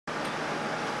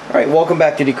Alright, welcome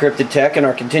back to DecryptedTech and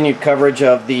our continued coverage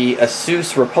of the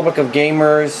Asus Republic of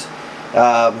Gamers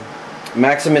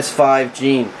Maximus 5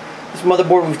 Gene. This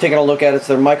motherboard we've taken a look at, it's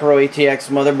their Micro ATX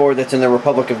motherboard that's in the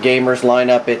Republic of Gamers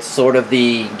lineup. It's sort of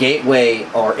the gateway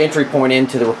or entry point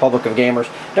into the Republic of Gamers.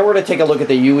 Now we're going to take a look at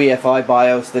the Uefi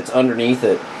Bios that's underneath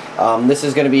it. This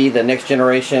is going to be the next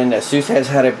generation. Asus has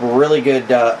had a really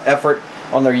good effort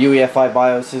on their Uefi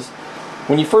Bioses.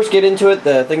 When you first get into it,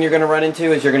 the thing you're going to run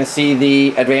into is you're going to see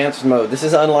the advanced mode. This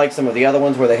is unlike some of the other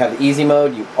ones where they have the easy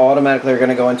mode. You automatically are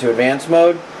going to go into advanced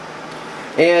mode.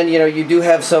 And you do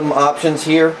have some options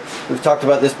here. We've talked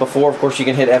about this before. Of course, you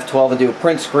can hit F12 and do a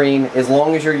print screen as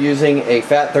long as you're using a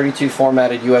FAT32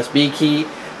 formatted USB key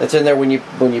that's in there. When you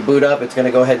boot up, it's going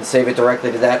to go ahead and save it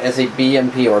directly to that as a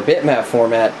BMP or bitmap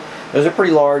format. Those are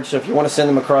pretty large, so if you want to send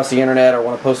them across the internet or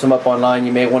want to post them up online,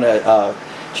 you may want to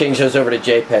change those over to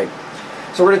JPEG.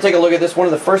 So we're going to take a look at this. One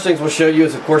of the first things we'll show you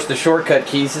is, of course, the shortcut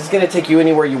keys. This is going to take you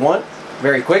anywhere you want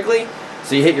very quickly.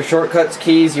 So you hit your shortcuts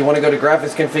keys. You want to go to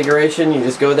graphics configuration, you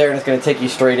just go there and it's going to take you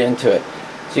straight into it.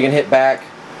 So you can hit back,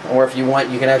 or if you want,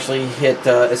 you can actually hit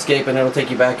escape and it'll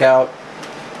take you back out.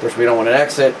 Of course, we don't want an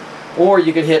exit. Or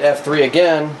you could hit F3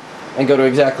 again and go to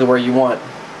exactly where you want.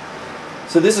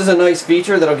 So this is a nice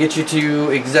feature that'll get you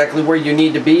to exactly where you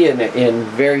need to be in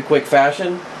very quick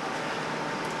fashion.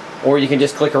 Or you can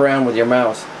just click around with your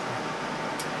mouse.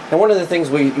 Now one of the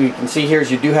things we can see here is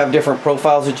you do have different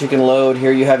profiles that you can load.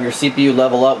 Here you have your CPU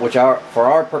level up, which for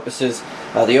our purposes,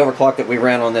 the overclock that we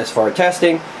ran on this for our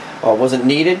testing wasn't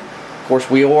needed. Of course,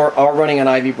 we are running an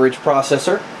Ivy Bridge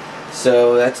processor,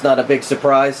 so that's not a big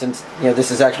surprise since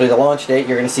this is actually the launch date.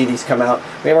 You're going to see these come out.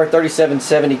 We have our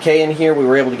 3770K in here. We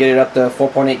were able to get it up to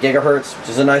 4.8 gigahertz, which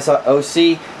is a nice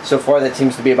OC. So far, that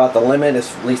seems to be about the limit,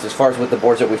 at least as far as with the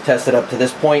boards that we've tested up to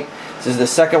this point. This is the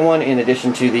second one in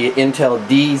addition to the Intel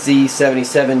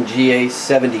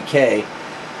DZ77GA70K.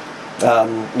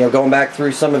 Going back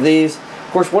through some of these.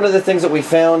 Of course, one of the things that we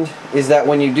found is that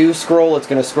when you do scroll, it's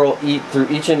going to scroll through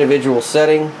each individual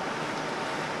setting,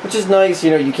 which is nice.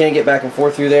 You can get back and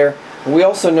forth through there. And we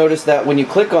also noticed that when you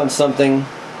click on something,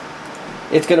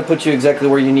 it's going to put you exactly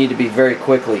where you need to be very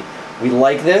quickly. We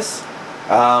like this.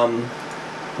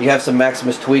 You have some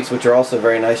Maximus tweaks, which are also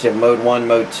very nice. You have mode 1,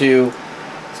 mode 2.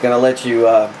 It's going to let you,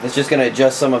 it's just going to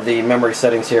adjust some of the memory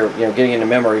settings here, getting into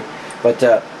memory. But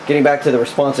getting back to the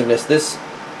responsiveness, this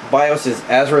BIOS is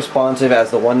as responsive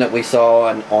as the one that we saw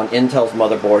on Intel's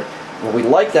motherboard. And we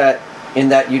like that in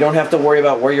that you don't have to worry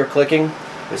about where you're clicking.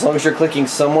 As long as you're clicking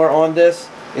somewhere on this,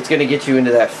 it's going to get you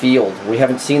into that field. We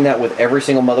haven't seen that with every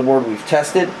single motherboard we've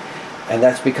tested, and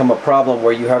that's become a problem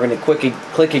where you're having to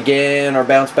click again or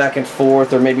bounce back and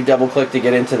forth or maybe double click to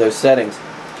get into those settings.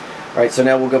 Alright, so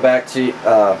now we'll go back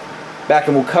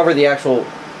and we'll cover the actual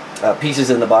pieces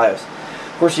in the BIOS.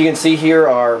 Of course, you can see here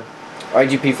our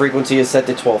Igp frequency is set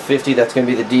to 1250. That's going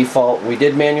to be the default. We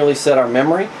did manually set our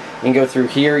memory. You can go through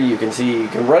here. You can see you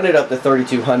can run it up to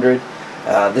 3200.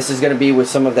 This is going to be with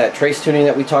some of that trace tuning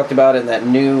that we talked about and that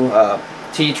new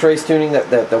T-trace tuning that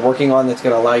they're working on, that's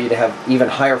going to allow you to have even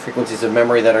higher frequencies of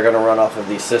memory that are going to run off of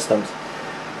these systems.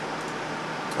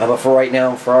 But for right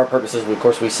now, for our purposes, of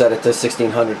course, we set it to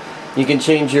 1600. You can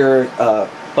change your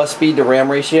bus speed to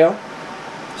RAM ratio.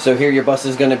 So here your bus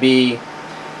is going to be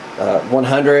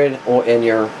 100, and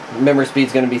your memory speed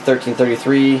is going to be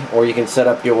 1333, or you can set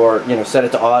up your, set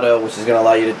it to auto, which is going to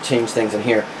allow you to change things in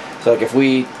here. So like if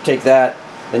we take that,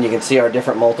 then you can see our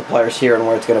different multipliers here and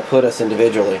where it's going to put us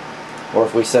individually. Or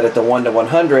if we set it to 1 to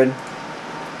 100,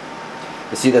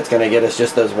 you see that's going to get us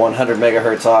just those 100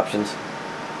 megahertz options.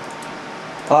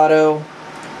 Auto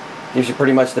gives you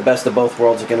pretty much the best of both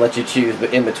worlds. It can let you choose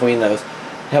in between those.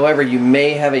 However, you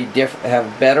may have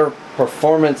better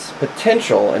performance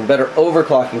potential and better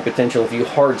overclocking potential if you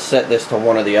hard set this to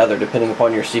one or the other, depending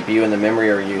upon your CPU and the memory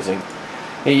you're using.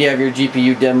 Here you have your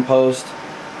GPU DIMM post.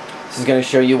 This is going to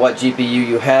show you what GPU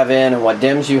you have in and what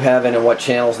DIMMs you have in and what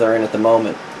channels they're in at the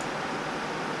moment.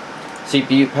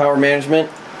 CPU power management,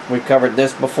 we've covered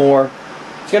this before.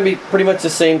 It's going to be pretty much the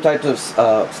same type of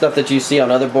stuff that you see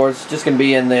on other boards. It's just going to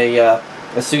be in the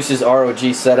Asus's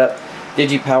ROG setup.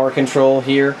 Digi power control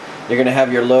here. You're going to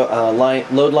have your load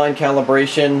line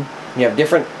calibration. You have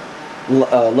different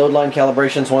load line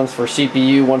calibrations, one's for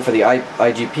CPU, one for the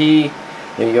IGP.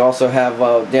 And you also have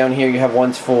down here, you have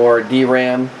ones for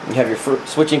DRAM. You have your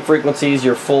switching frequencies,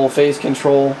 your full phase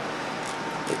control.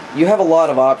 You have a lot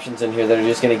of options in here that are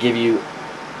just going to give you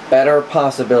better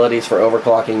possibilities for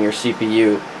overclocking your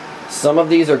CPU. Some of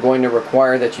these are going to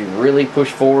require that you really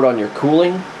push forward on your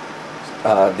cooling.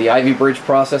 The Ivy Bridge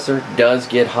processor does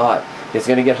get hot. It's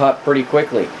going to get hot pretty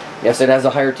quickly. Yes, it has a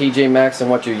higher TJ Max than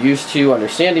what you're used to under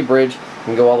Sandy Bridge, You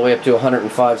can go all the way up to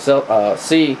 105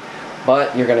 C,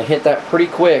 but you're going to hit that pretty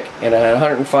quick, and at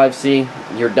 105 C,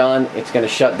 you're done. It's going to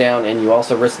shut down, and you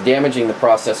also risk damaging the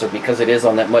processor because it is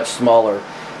on that much smaller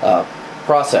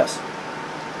process.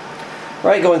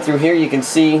 Right, going through here, you can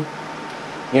see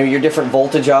your different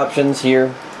voltage options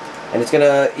here, and it's going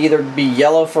to either be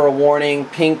yellow for a warning,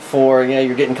 pink for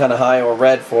you're getting kind of high, or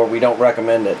red for we don't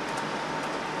recommend it.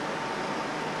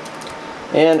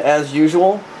 And as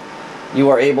usual, you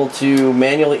are able to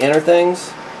manually enter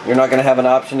things. You're not going to have an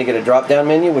option to get a drop-down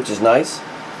menu, which is nice.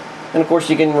 And of course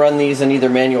you can run these in either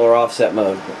manual or offset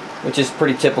mode, which is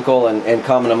pretty typical and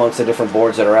common amongst the different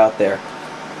boards that are out there.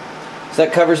 So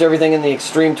that covers everything in the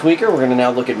Extreme Tweaker. We're going to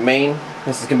now look at main.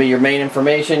 This is going to be your main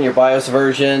information, your BIOS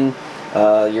version,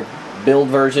 your build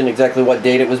version, exactly what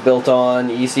date it was built on,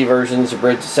 EC versions,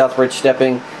 your South Bridge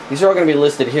stepping. These are all going to be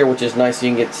listed here, which is nice, so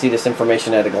you can get to see this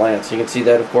information at a glance. You can see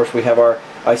that, of course, we have our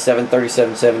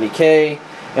i7-3770K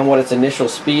and what its initial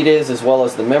speed is, as well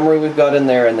as the memory we've got in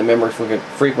there and the memory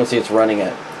frequency it's running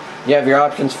at. You have your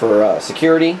options for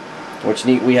security, which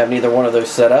we have neither one of those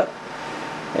set up.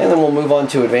 And then we'll move on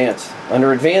to Advanced.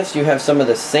 Under Advanced, you have some of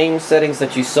the same settings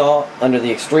that you saw under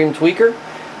the Extreme Tweaker.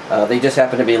 They just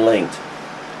happen to be linked.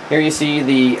 Here you see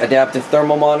the Adaptive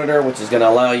Thermal Monitor, which is going to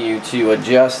allow you to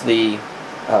adjust the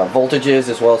voltages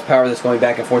as well as power that's going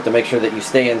back and forth to make sure that you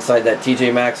stay inside that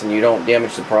TJ Max and you don't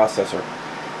damage the processor.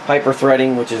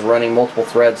 Hyper-threading, which is running multiple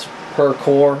threads per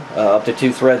core, up to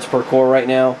 2 threads per core right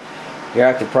now. Your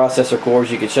active processor cores,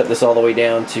 you could shut this all the way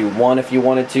down to 1 if you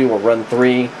wanted to, or run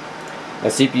 3. A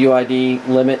CPU ID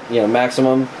limit,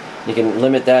 maximum, you can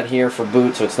limit that here for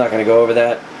boot, so it's not going to go over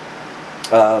that.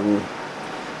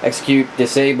 Execute,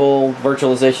 disable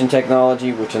virtualization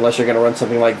technology, which unless you're going to run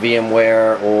something like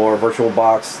VMware or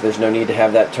VirtualBox, there's no need to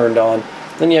have that turned on.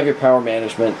 Then you have your power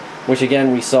management, which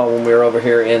again we saw when we were over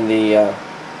here in the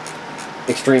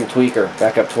Extreme Tweaker,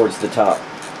 back up towards the top.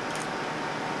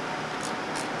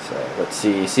 So let's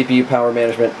see, CPU power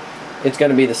management, it's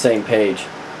going to be the same page.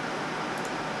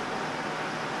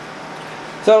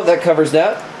 So that covers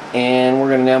that, and we're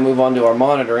going to now move on to our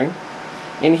monitoring.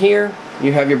 In here,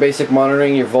 you have your basic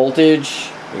monitoring, your voltage,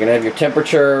 you're going to have your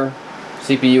temperature,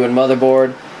 CPU and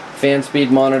motherboard, fan speed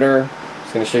monitor,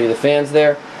 it's going to show you the fans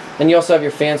there, and you also have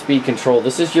your fan speed control.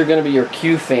 This is going to be your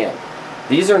Q fan.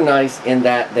 These are nice in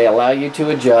that they allow you to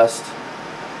adjust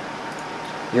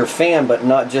your fan, but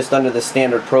not just under the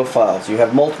standard profiles. You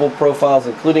have multiple profiles,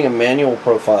 including a manual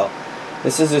profile.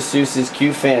 This is Asus's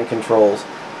Q fan controls.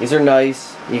 These are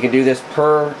nice. You can do this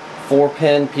per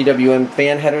 4-pin PWM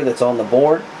fan header that's on the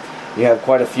board. You have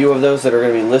quite a few of those that are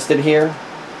going to be listed here.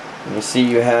 You see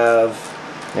you have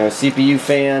CPU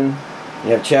fan,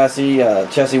 you have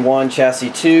chassis 1, chassis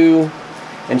 2,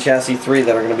 and chassis 3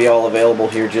 that are going to be all available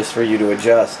here just for you to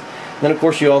adjust. And then of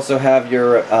course you also have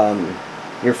your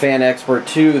Fan Expert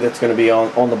 2 that's going to be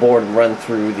on the board and run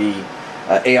through the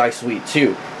AI Suite 2.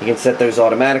 You can set those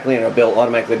automatically and it'll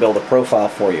automatically build a profile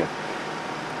for you.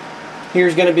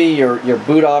 Here's going to be your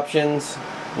boot options.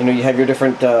 You have your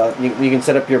different, you can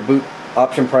set up your boot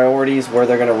option priorities, where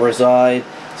they're going to reside.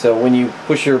 So when you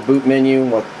push your boot menu,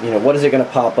 what is it going to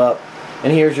pop up?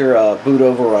 And here's your boot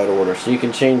override order. So you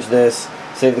can change this,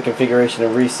 save the configuration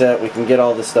and reset. We can get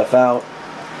all this stuff out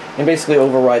and basically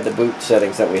override the boot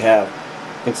settings that we have.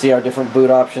 You can see our different boot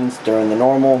options during the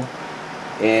normal.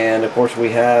 And of course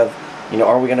we have,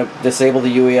 are we going to disable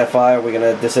the UEFI? Are we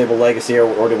going to disable legacy,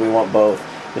 or do we want both?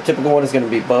 The typical one is going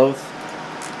to be both.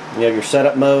 You have your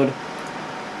setup mode,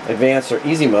 advanced or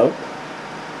easy mode,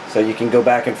 so you can go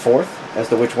back and forth as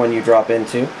to which one you drop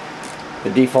into. The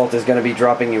default is going to be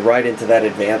dropping you right into that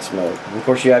advanced mode. And of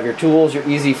course you have your tools, your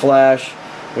easy flash,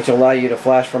 which will allow you to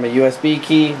flash from a USB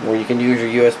key, where you can use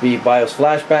your USB BIOS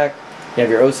flashback. You have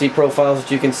your OC profiles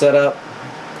that you can set up.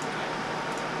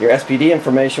 Your SPD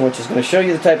information, which is going to show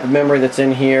you the type of memory that's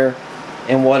in here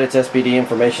and what its SPD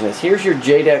information is. Here's your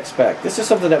JDEC spec. This is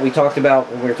something that we talked about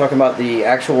when we were talking about the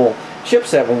actual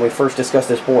chipset when we first discussed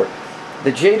this board.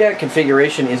 The JDEC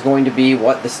configuration is going to be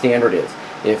what the standard is.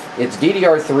 If it's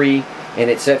DDR3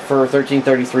 and it's set for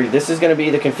 1333, this is going to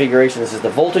be the configuration. This is the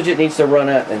voltage it needs to run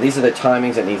at, and these are the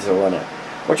timings it needs to run at.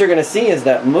 What you're going to see is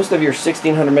that most of your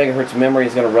 1600 megahertz memory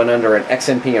is going to run under an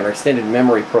XMP, or extended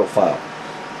memory profile.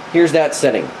 Here's that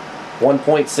setting.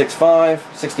 1.65,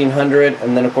 1600,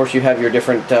 and then of course you have your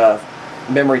different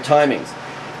memory timings.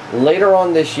 Later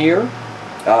on this year,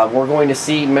 we're going to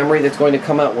see memory that's going to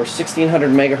come out where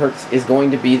 1600 megahertz is going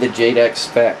to be the JDEC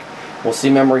spec. We'll see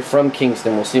memory from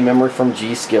Kingston, we'll see memory from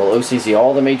G-Skill, OCZ,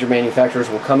 all the major manufacturers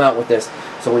will come out with this.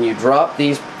 So when you drop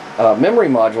these memory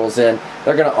modules in,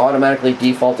 they're going to automatically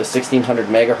default to 1600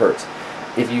 megahertz.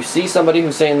 if you see somebody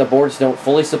who's saying the boards don't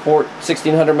fully support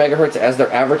 1600 megahertz as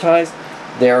they're advertised,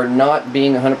 they're not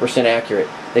being 100% accurate.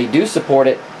 They do support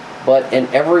it, but in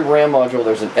every RAM module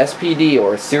there's an SPD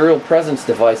or a serial presence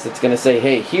device that's going to say,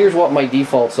 hey, here's what my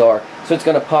defaults are. So it's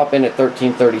going to pop in at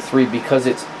 1333 because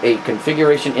it's a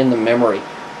configuration in the memory,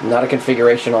 not a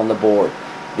configuration on the board.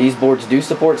 These boards do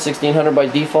support 1600 by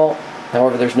default,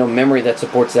 however there's no memory that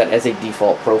supports that as a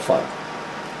default profile.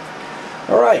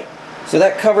 Alright, so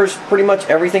that covers pretty much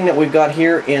everything that we've got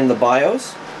here in the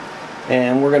BIOS.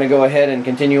 And we're going to go ahead and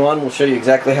continue on. We'll show you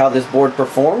exactly how this board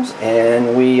performs,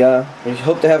 and we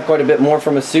hope to have quite a bit more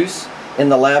from Asus in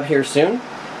the lab here soon.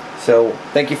 So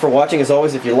thank you for watching. As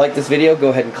always, if you like this video, go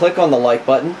ahead and click on the like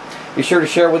button. Be sure to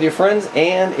share it with your friends,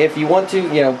 and if you want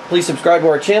to, please subscribe to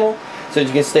our channel so that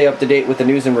you can stay up to date with the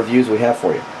news and reviews we have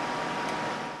for you.